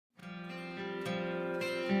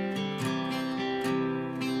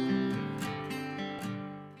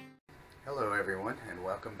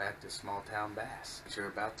welcome back to Small Town Bass. What you're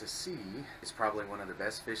about to see is probably one of the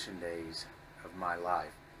best fishing days of my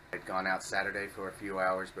life. I'd gone out Saturday for a few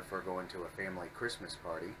hours before going to a family Christmas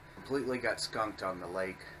party. Completely got skunked on the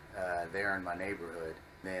lake there in my neighborhood.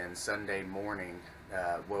 Then Sunday morning,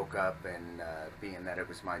 woke up and being that it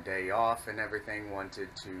was my day off and everything, wanted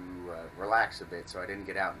to relax a bit, so I didn't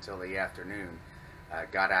get out until the afternoon.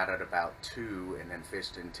 Got out at about 2 and then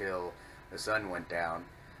fished until the sun went down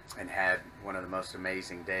and had one of the most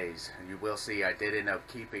amazing days. You will see I did end up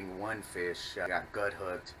keeping one fish. I got gut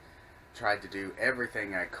hooked. Tried to do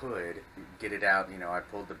everything I could, get it out. You know, I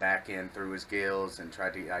pulled the back end through his gills and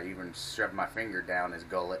I even shoved my finger down his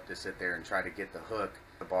gullet to sit there and try to get the hook,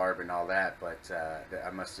 the barb and all that, but I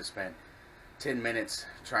must have spent 10 minutes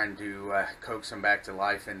trying to coax him back to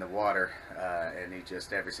life in the water, and he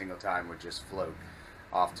just every single time would just float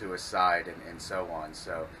off to his side and so on.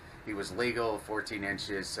 So he was legal, 14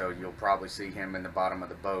 inches, so you'll probably see him in the bottom of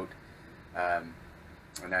the boat.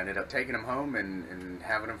 And I ended up taking him home and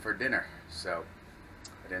having him for dinner. So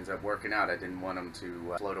it ends up working out. I didn't want him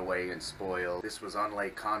to float away and spoil. This was on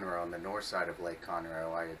Lake Conroe, on the north side of Lake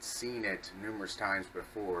Conroe. I had seen it numerous times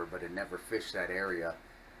before, but had never fished that area.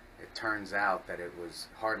 It turns out that it was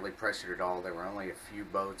hardly pressured at all. There were only a few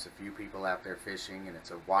boats, a few people out there fishing, and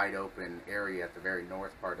it's a wide open area at the very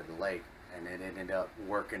north part of the lake. And it ended up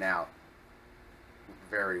working out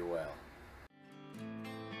very well.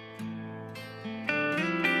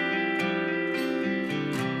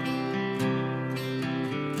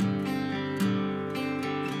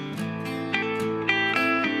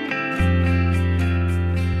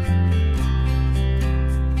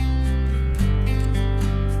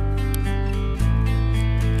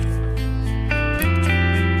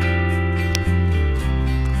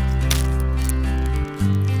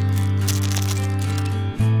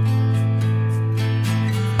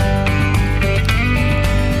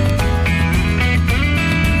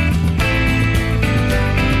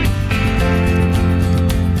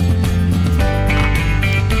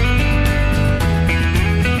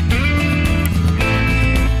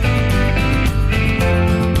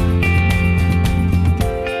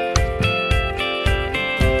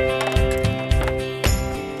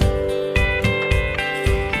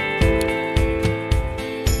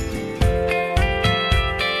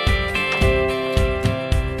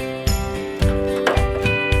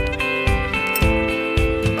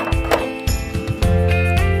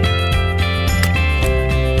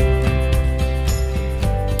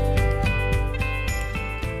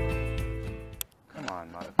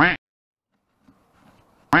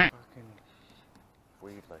 Fucking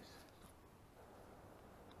weedless.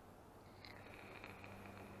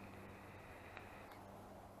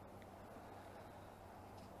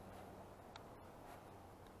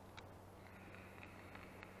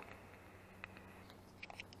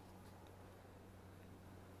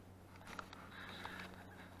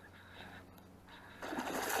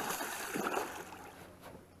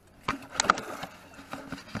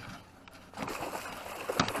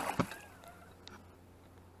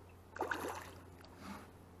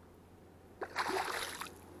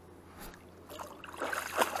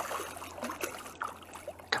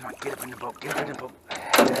 Get up in the boat, get up in the boat.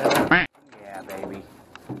 Yeah, baby.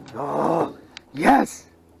 Oh, yes!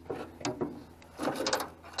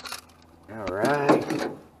 Alright.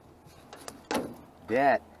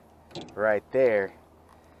 That right there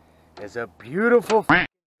is a beautiful fish.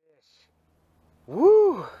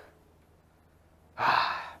 Woo!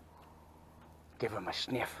 Give him a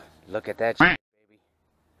sniff. Look at that shit, baby.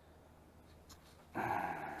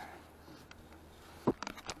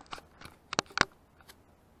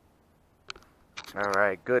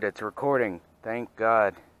 Alright, good, it's recording. Thank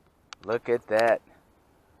God. Look at that.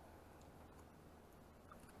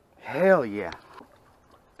 Hell yeah.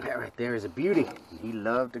 That right there is a beauty. He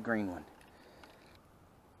loved the green one.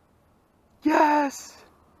 Yes!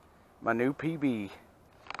 My new PB.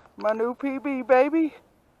 My new PB, baby.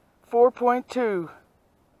 4.2.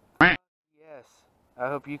 Yes. I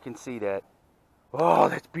hope you can see that. Oh,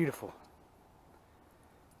 that's beautiful.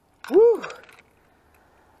 Woo!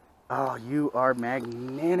 Oh, you are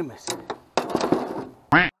magnanimous.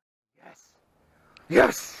 Yes.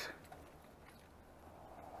 Yes!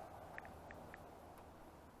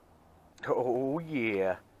 Oh,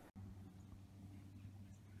 yeah.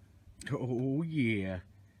 Oh, yeah.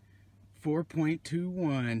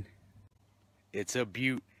 4.21. It's a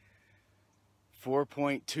beaut.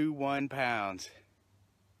 4.21 pounds.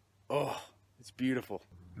 Oh, it's beautiful.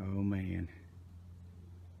 Oh, man.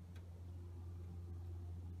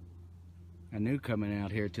 I knew coming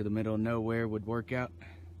out here to the middle of nowhere would work out.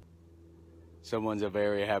 Someone's a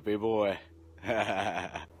very happy boy.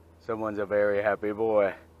 Someone's a very happy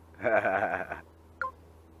boy.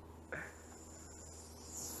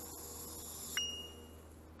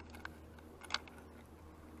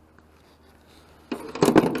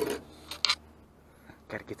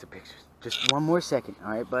 Gotta get some pictures. Just one more second,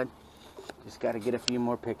 alright, bud? Just gotta get a few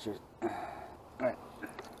more pictures. Alright.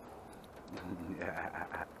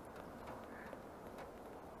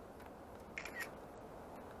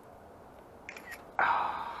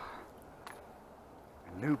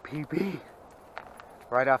 New PB.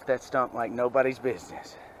 Right off that stump like nobody's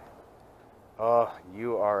business. Oh,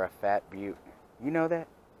 you are a fat beaut. You know that?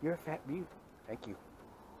 You're a fat beaut. Thank you.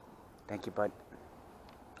 Thank you, bud.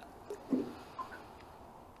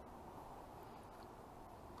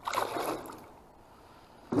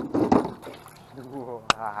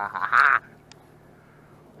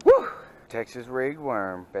 Woo! Texas rig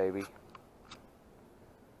worm, baby.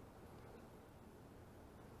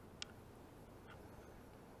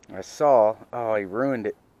 I saw, oh, he ruined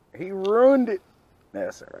it. He ruined it.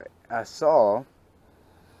 That's all right.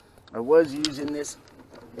 I was using this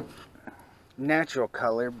natural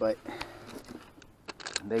color, but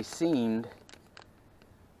the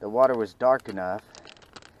water was dark enough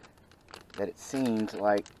that it seemed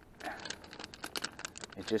like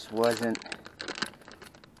it just wasn't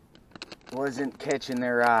catching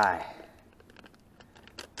their eye.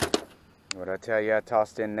 What I tell you, I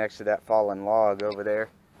tossed in next to that fallen log over there.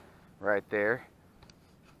 Right there.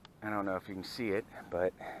 I don't know if you can see it,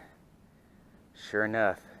 but sure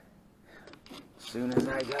enough, as soon as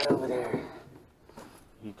I got over there,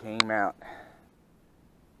 he came out.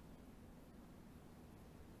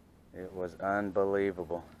 It was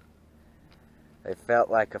unbelievable. It felt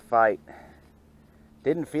like a fight.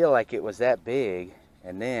 Didn't feel like it was that big,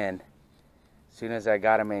 and then as soon as I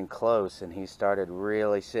got him in close and he started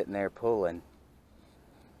really sitting there pulling,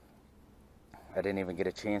 I didn't even get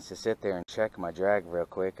a chance to sit there and check my drag real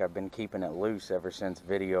quick. I've been keeping it loose ever since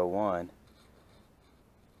video 1.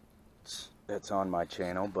 That's on my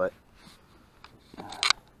channel, but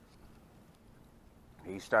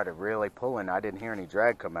he started really pulling. I didn't hear any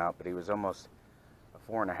drag come out, but he was almost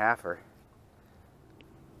a 4.5-er.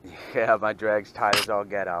 Yeah, my drag's tight as all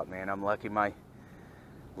get out, man. I'm lucky my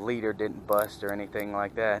leader didn't bust or anything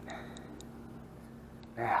like that.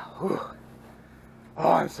 Now, whew.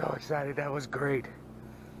 Oh, I'm so excited. That was great.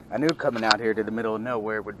 I knew coming out here to the middle of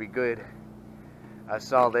nowhere would be good. I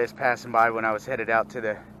saw this passing by when I was headed out to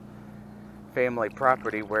the family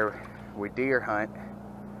property where we deer hunt.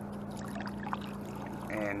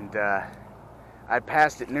 And I'd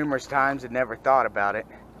passed it numerous times and never thought about it.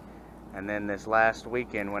 And then this last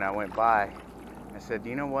weekend when I went by, I said,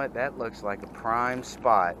 you know what? That looks like a prime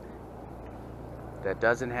spot that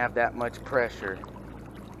doesn't have that much pressure.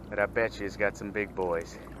 But I bet you it's got some big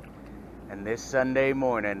boys. And this Sunday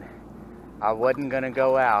morning, I wasn't gonna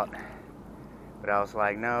go out, but I was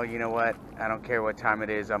like, no, you know what? I don't care what time it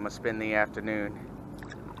is. I'm gonna spend the afternoon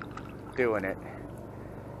doing it.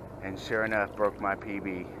 And sure enough, broke my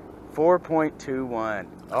PB. 4.21.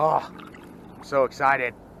 Oh, I'm so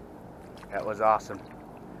excited. That was awesome.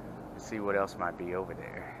 Let's see what else might be over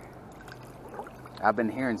there. I've been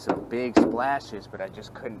hearing some big splashes, but I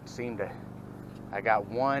just couldn't seem to. I got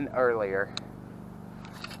one earlier.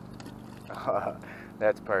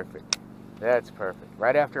 That's perfect. That's perfect.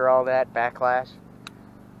 Right after all that backlash.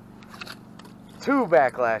 2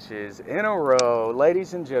 backlashes in a row.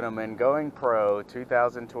 Ladies and gentlemen, going pro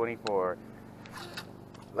 2024.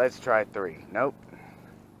 Let's try 3. Nope.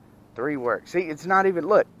 3 works. See, it's not even,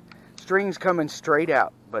 look. String's coming straight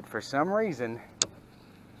out. But for some reason,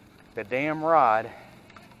 the damn rod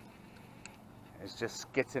is just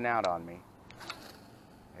skitzing out on me.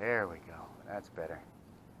 There we go. That's better.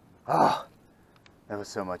 Oh, that was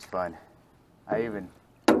so much fun. I even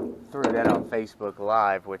threw that on Facebook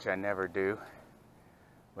Live, which I never do.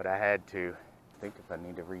 But I had to. I think if I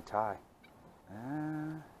need to retie.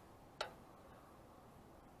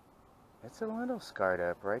 It's a little scarred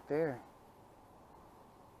up right there.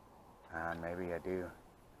 Maybe I do.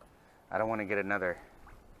 I don't want to get another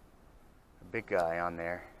big guy on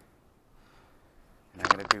there. And I'm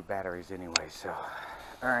going to do batteries anyway, so...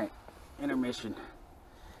 Alright, intermission.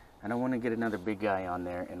 I don't want to get another big guy on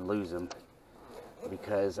there and lose him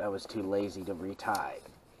because I was too lazy to retie.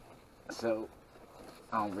 So,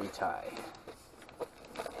 I'll retie.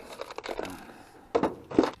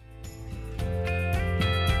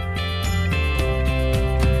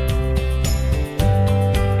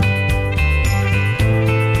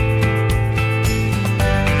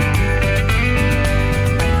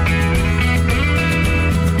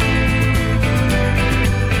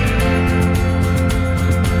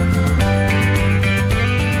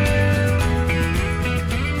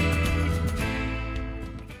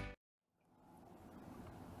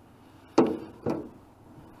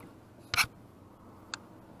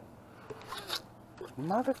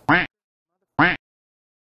 Mother...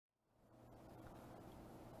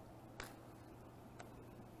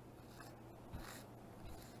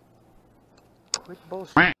 Quit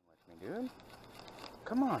bullshitting with me, dude.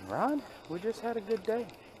 Come on, Rod. We just had a good day.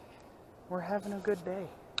 We're having a good day.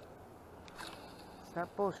 Stop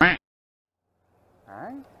bullshitting.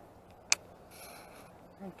 Alright?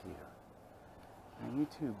 Thank you. And you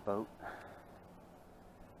too, boat.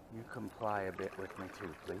 You comply a bit with me too,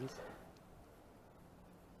 please.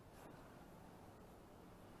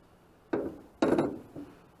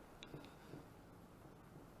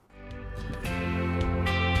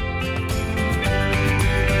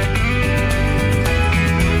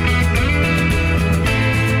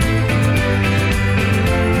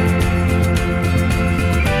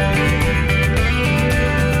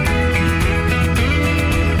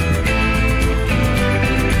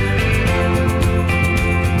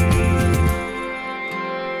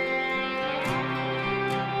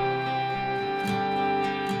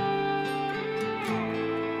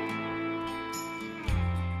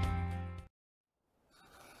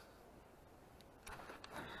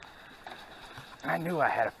 I knew I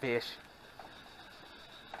had a fish.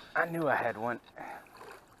 I knew I had one.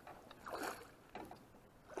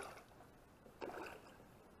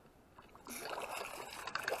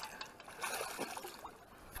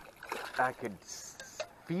 I could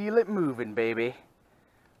feel it moving, baby.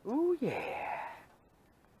 Ooh, yeah.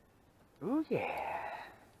 Ooh, yeah.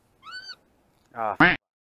 Oh.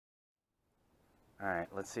 Alright,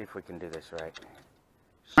 let's see if we can do this right.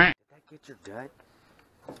 Shit, did that get your gut?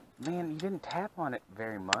 Man, you didn't tap on it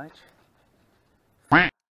very much.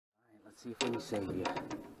 Alright, let's see if we can save you.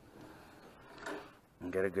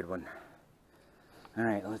 And get a good one.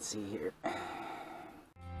 Alright, let's see here.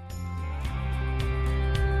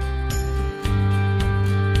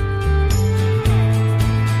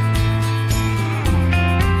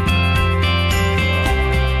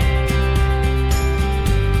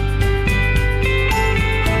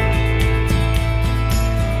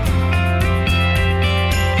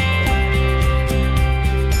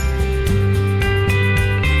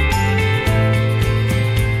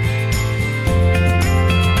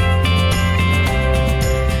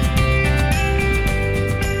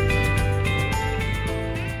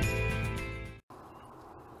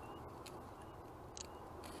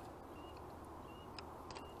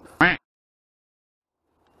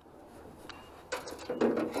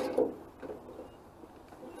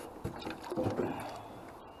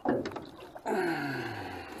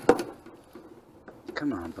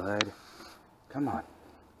 Come on, bud. Come on.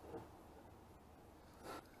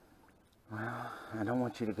 Well, I don't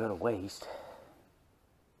want you to go to waste.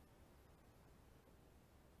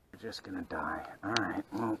 You're just gonna die. Alright,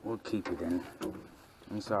 well, we'll keep you then.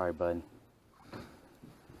 I'm sorry, bud.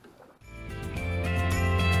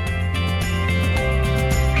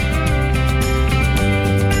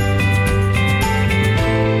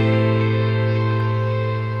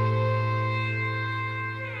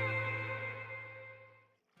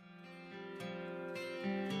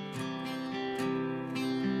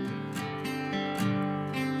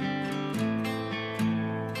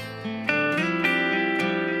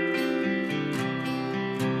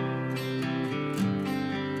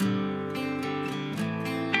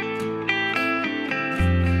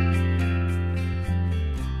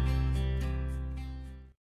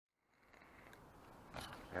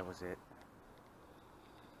 That was it.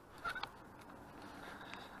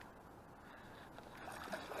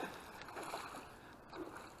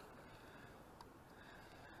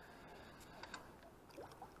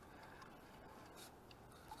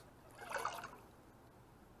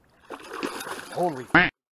 Holy f***.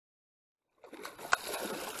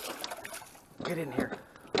 Get in here.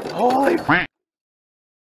 Holy f***.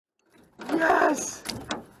 Yes!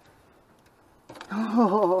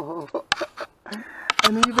 Oh,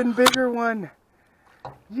 an even bigger one.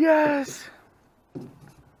 Yes!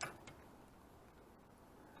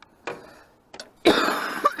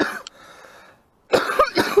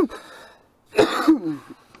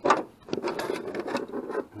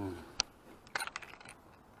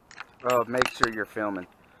 Oh, make sure you're filming.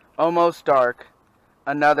 Almost dark.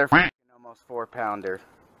 Another almost 4-pounder.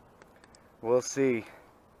 We'll see.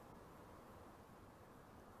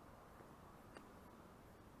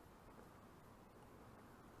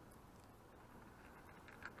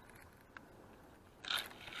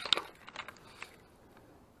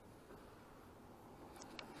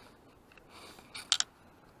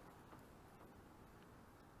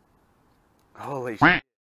 Holy shit.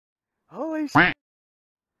 Holy shit.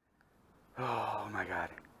 Oh my god.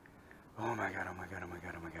 Oh my god, oh my god, oh my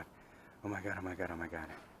god, oh my god. Oh my god, oh my god, oh my god.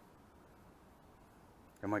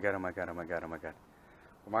 Oh my god, oh my god, oh my god, oh my god.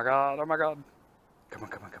 Oh my god, oh my god. Come on,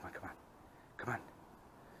 come on, come on, come on. Come on.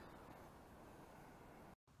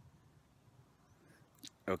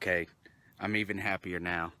 Okay, I'm even happier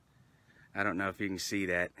now. I don't know if you can see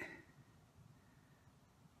that.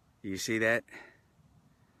 You see that?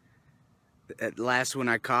 That last one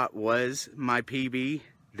I caught was my PB.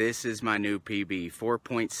 This is my new PB,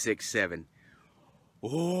 4.67.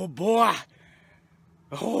 Oh boy!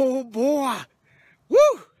 Oh boy! Woo!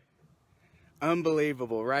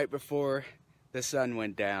 Unbelievable. Right before the sun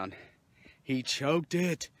went down, he choked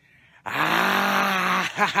it.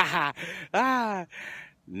 Ah! Ah!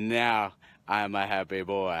 Now I'm a happy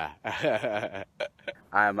boy.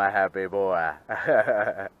 I'm a happy boy.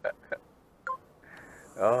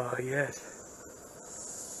 Oh yes.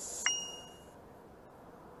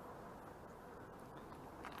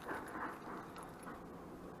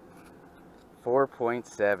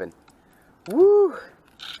 4.7. Woo!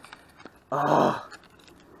 Oh,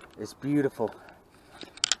 it's beautiful.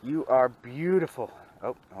 You are beautiful.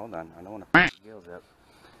 Oh, hold on. I don't want to put the gills up.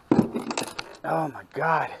 Oh my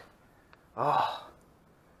God. Oh.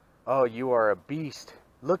 Oh, you are a beast.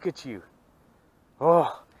 Look at you.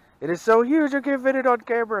 Oh, it is so huge. I can't fit it on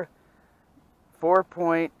camera.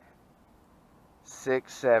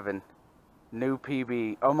 4.67. New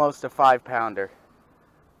PB. Almost a 5-pounder.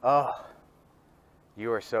 Oh.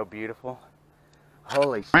 You are so beautiful.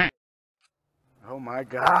 Holy shit. Oh my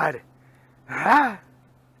God. Ah.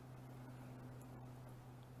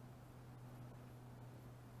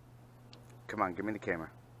 Come on, give me the camera.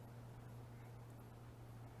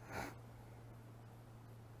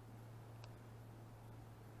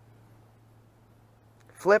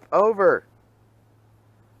 Flip over.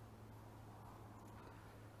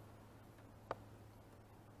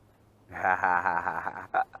 Ha ha ha ha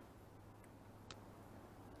ha.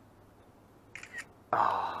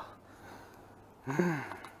 Oh.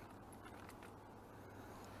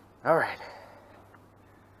 All right.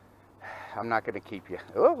 I'm not going to keep you.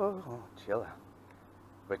 Oh, chill out.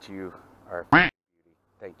 But you are a beauty.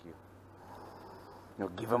 Thank you. No,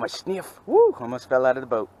 give him a sniff. Woo, almost fell out of the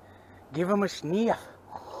boat. Give him a sniff.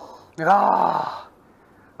 Ah.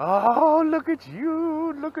 Oh, look at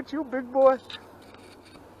you. Look at you, big boy.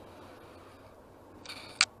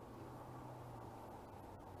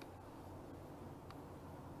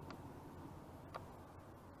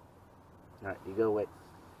 All right, you go wet.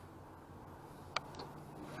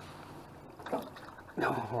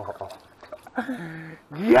 Oh.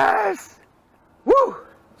 Yes! Woo!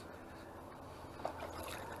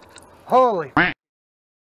 Holy.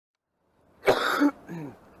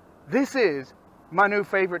 This is my new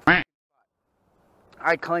favorite.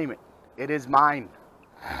 I claim it. It is mine.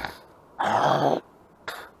 Oh,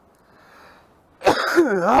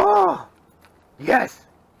 yes!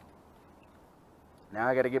 Now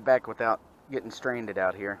I gotta get back without getting stranded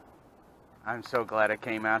out here. I'm so glad I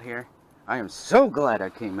came out here. I am so glad I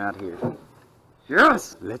came out here.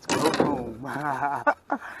 Yes! Let's go home.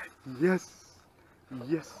 Yes.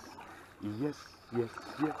 Yes. Yes. Yes. Yes.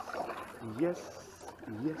 Yes. Yes.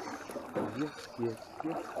 Yes. Yes.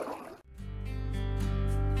 Yes.